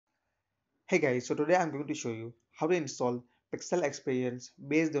Hey guys, so today I'm going to show you how to install Pixel Experience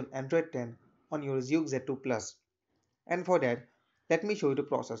based on Android 10 on your Zuk Z2 Plus. And for that, let me show you the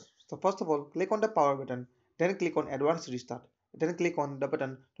process. So first of all, click on the power button, then click on Advanced Restart, then click on the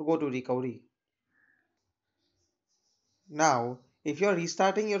button to go to recovery. Now, if you are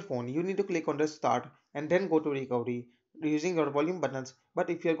restarting your phone, you need to click on the start and then go to recovery using your volume buttons. But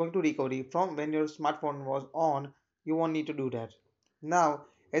if you are going to recovery from when your smartphone was on, you won't need to do that. Now,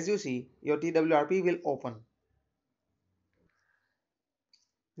 as you see, your TWRP will open.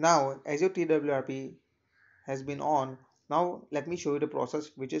 Now, as your TWRP has been on, now let me show you the process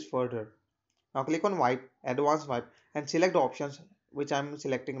which is further. Now click on wipe, advanced wipe and select the options which I am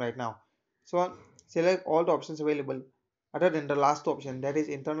selecting right now. So select all the options available other than the last option, that is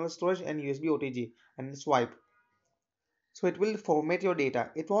internal storage and USB OTG, and swipe. So it will format your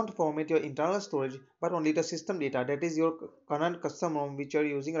data. It won't format your internal storage but only the system data, that is your current custom ROM which you are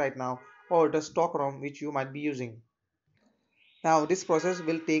using right now or the stock ROM which you might be using. Now this process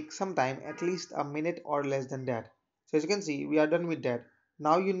will take some time, at least a minute or less than that. So as you can see, we are done with that.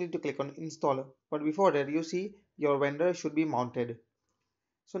 Now you need to click on install, but before that you see your vendor should be mounted.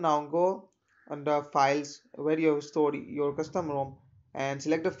 So now go on the files where you have stored your custom ROM and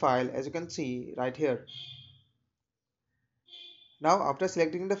select the file as you can see right here. Now after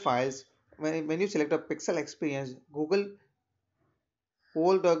selecting the files, when you select the Pixel Experience, Google,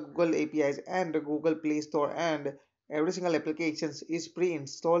 all the Google APIs and the Google Play Store and every single applications is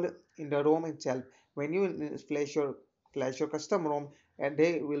pre-installed in the ROM itself. When you flash your custom ROM, and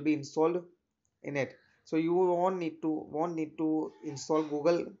they will be installed in it. So you won't need to install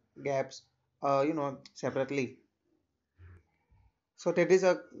Google Gaps, separately. So that is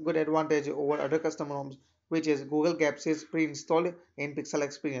a good advantage over other custom ROMs, which is Google Gaps is pre-installed in Pixel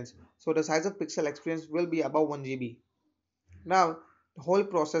Experience. So the size of Pixel Experience will be above 1 GB. Now, the whole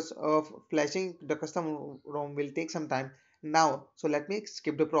process of flashing the custom ROM will take some time now. So let me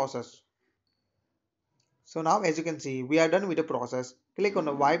skip the process. So now as you can see, we are done with the process. Click on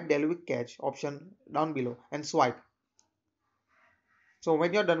the wipe dynamic cache option down below and swipe. So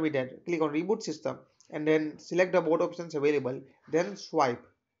when you're done with that, click on reboot system and then select the both options available, then swipe.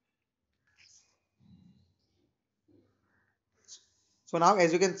 So now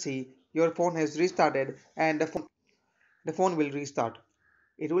as you can see, your phone has restarted and the phone will restart.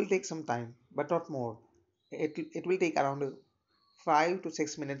 It will take some time, but not more. It will take around 5 to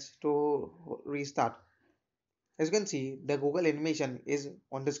 6 minutes to restart. As you can see, the Google animation is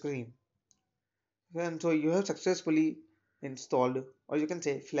on the screen. And so you have successfully installed, or you can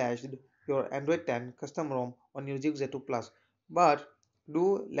say flashed, your Android 10 custom ROM on your Zuk Z2 Plus. But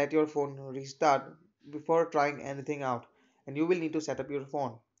do let your phone restart before trying anything out, and you will need to set up your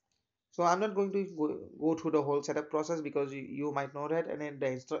phone. So I'm not going to go through the whole setup process because you might know that, and then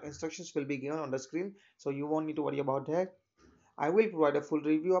the instructions will be given on the screen, so you won't need to worry about that. I will provide a full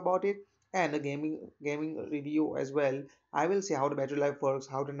review about it and a gaming review as well. I will say how the battery life works,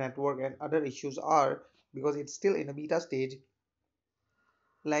 how the network and other issues are, because it's still in a beta stage,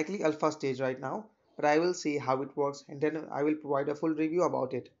 likely alpha stage right now. But I will see how it works and then I will provide a full review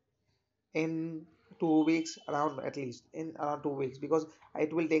about it in 2 weeks, around at least in around 2 weeks, because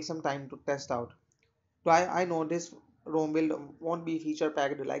it will take some time to test out. So I know this ROM won't be feature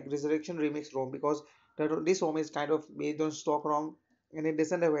packed like Resurrection Remix ROM, because this ROM is kind of based on stock ROM and it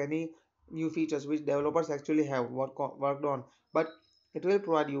doesn't have any new features which developers actually have worked on. But it will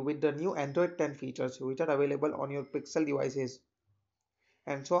provide you with the new Android 10 features which are available on your Pixel devices.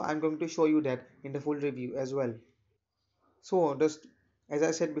 And so I'm going to show you that in the full review as well. So just as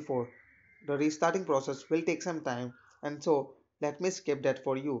I said before, the restarting process will take some time, and so let me skip that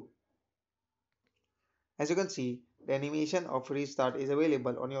for you. As you can see, the animation of restart is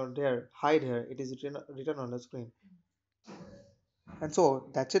available on your there, hide here, it is written on the screen. And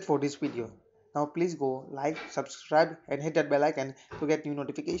so that's it for this video. Now please go like, subscribe and hit that bell icon to get new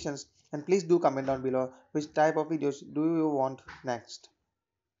notifications, and please do comment down below which type of videos do you want next.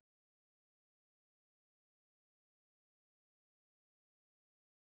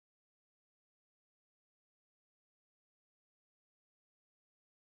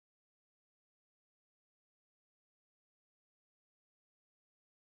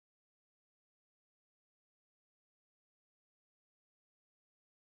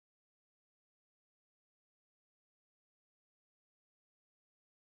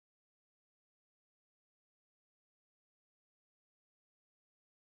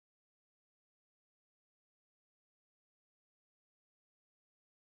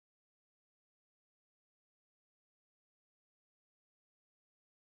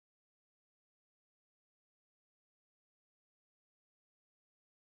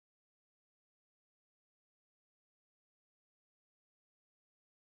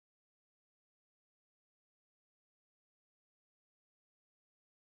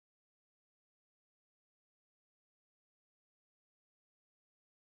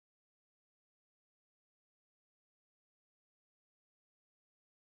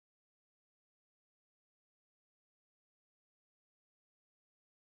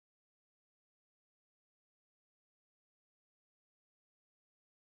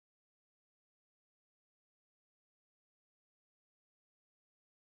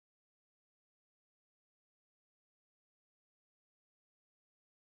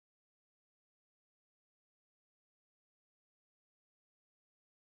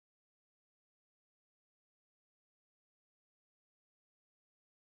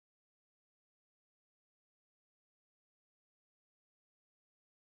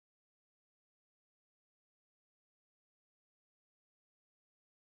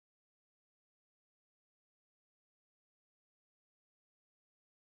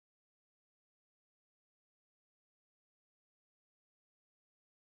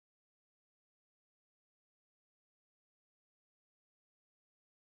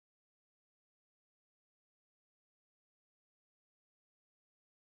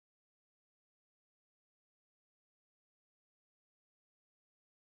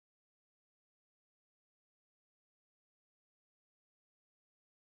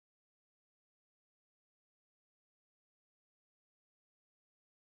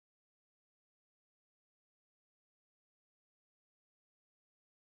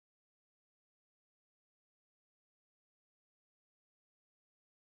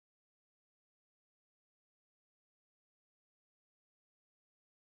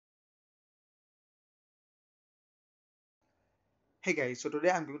 Hey guys, so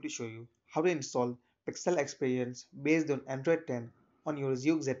today I'm going to show you how to install Pixel Experience based on Android 10 on your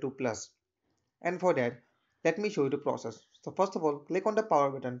Zuk Z2 Plus. And for that, let me show you the process. So first of all, click on the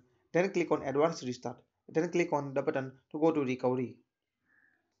power button, then click on Advanced Restart, then click on the button to go to recovery.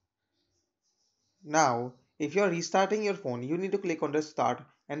 Now, if you are restarting your phone, you need to click on the start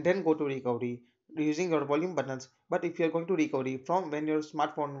and then go to recovery using your volume buttons. But if you are going to recovery from when your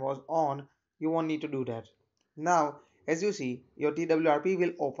smartphone was on, you won't need to do that. Now, as you see, your TWRP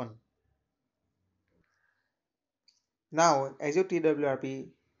will open. Now, as your TWRP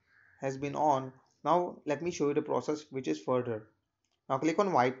has been on, now let me show you the process which is further. Now click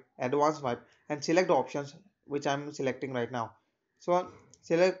on wipe, advanced wipe and select the options which I'm selecting right now. So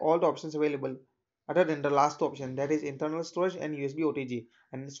select all the options available other than the last option, that is internal storage and USB OTG,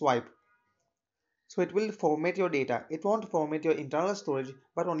 and swipe. So it will format your data. It won't format your internal storage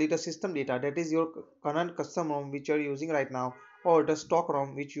but only the system data, that is your current custom ROM which you are using right now or the stock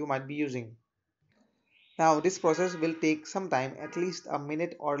ROM which you might be using. Now this process will take some time, at least a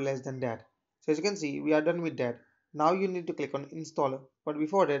minute or less than that. So as you can see, we are done with that. Now you need to click on install, but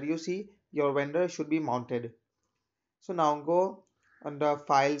before that you see your vendor should be mounted. So now go on the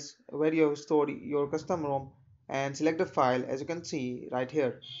files where you have stored your custom ROM and select the file as you can see right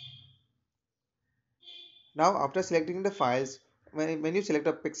here. Now after selecting the files, when you select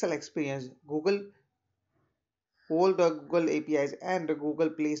a Pixel Experience, Google all the Google APIs and the Google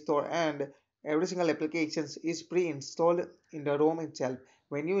Play Store and every single applications is pre-installed in the ROM itself.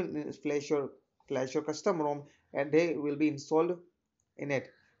 When you flash your custom ROM, and they will be installed in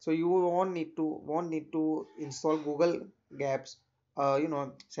it. So you won't need to install Google Gaps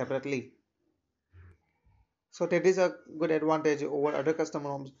separately. So that is a good advantage over other custom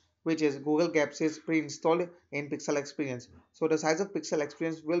ROMs, which is Google Gaps is pre-installed in Pixel Experience. So the size of Pixel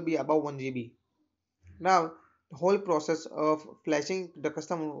Experience will be above 1 GB. Now, the whole process of flashing the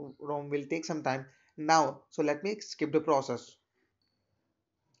custom ROM will take some time now. So let me skip the process.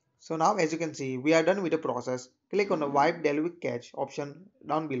 So now as you can see, we are done with the process. Click on the wipe dynamic cache option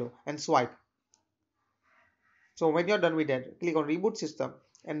down below and swipe. So when you're done with that, click on reboot system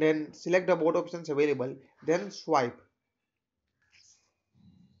and then select the both options available, then swipe.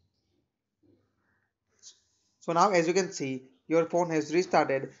 So now as you can see, your phone has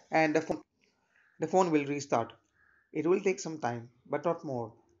restarted and the phone will restart. It will take some time, but not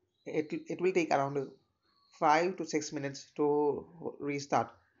more. It will take around 5 to 6 minutes to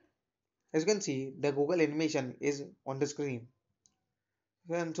restart. As you can see, the Google animation is on the screen.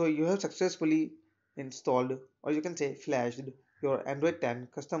 And so you have successfully installed, or you can say flashed, your Android 10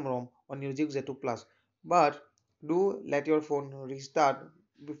 custom ROM on your Zuk Z2 Plus. But do let your phone restart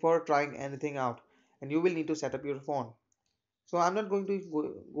before trying anything out, and you will need to set up your phone. So I'm not going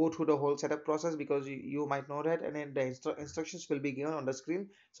to go through the whole setup process because you might know that, and then the instructions will be given on the screen,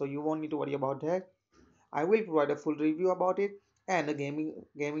 so you won't need to worry about that. I will provide a full review about it and a gaming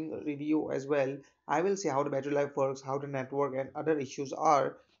review as well. I will see how the battery life works, how the network and other issues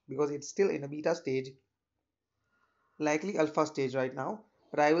are, because it's still in a beta stage, likely alpha stage right now.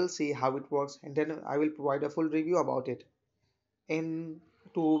 But I will see how it works and then I will provide a full review about it in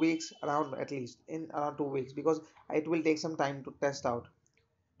 2 weeks, around at least in around 2 weeks, because it will take some time to test out.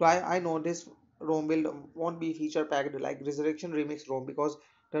 So I know this ROM won't be feature packed like Resurrection Remix ROM, because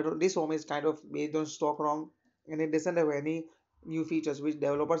this ROM is kind of based on stock ROM and it doesn't have any new features which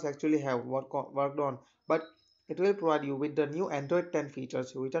developers actually have worked on. But it will provide you with the new Android 10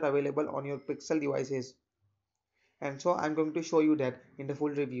 features which are available on your Pixel devices. And so I'm going to show you that in the full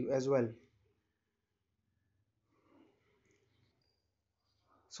review as well.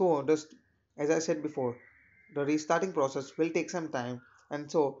 So just as I said before, the restarting process will take some time,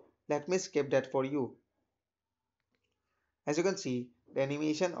 and so let me skip that for you. As you can see, the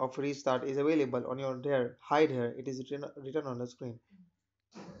animation of restart is available on your there, hide here, it is written on the screen.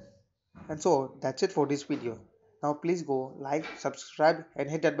 And so that's it for this video. Now please go like, subscribe and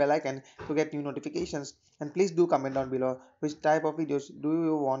hit that bell icon to get new notifications, and please do comment down below which type of videos do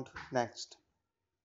you want next.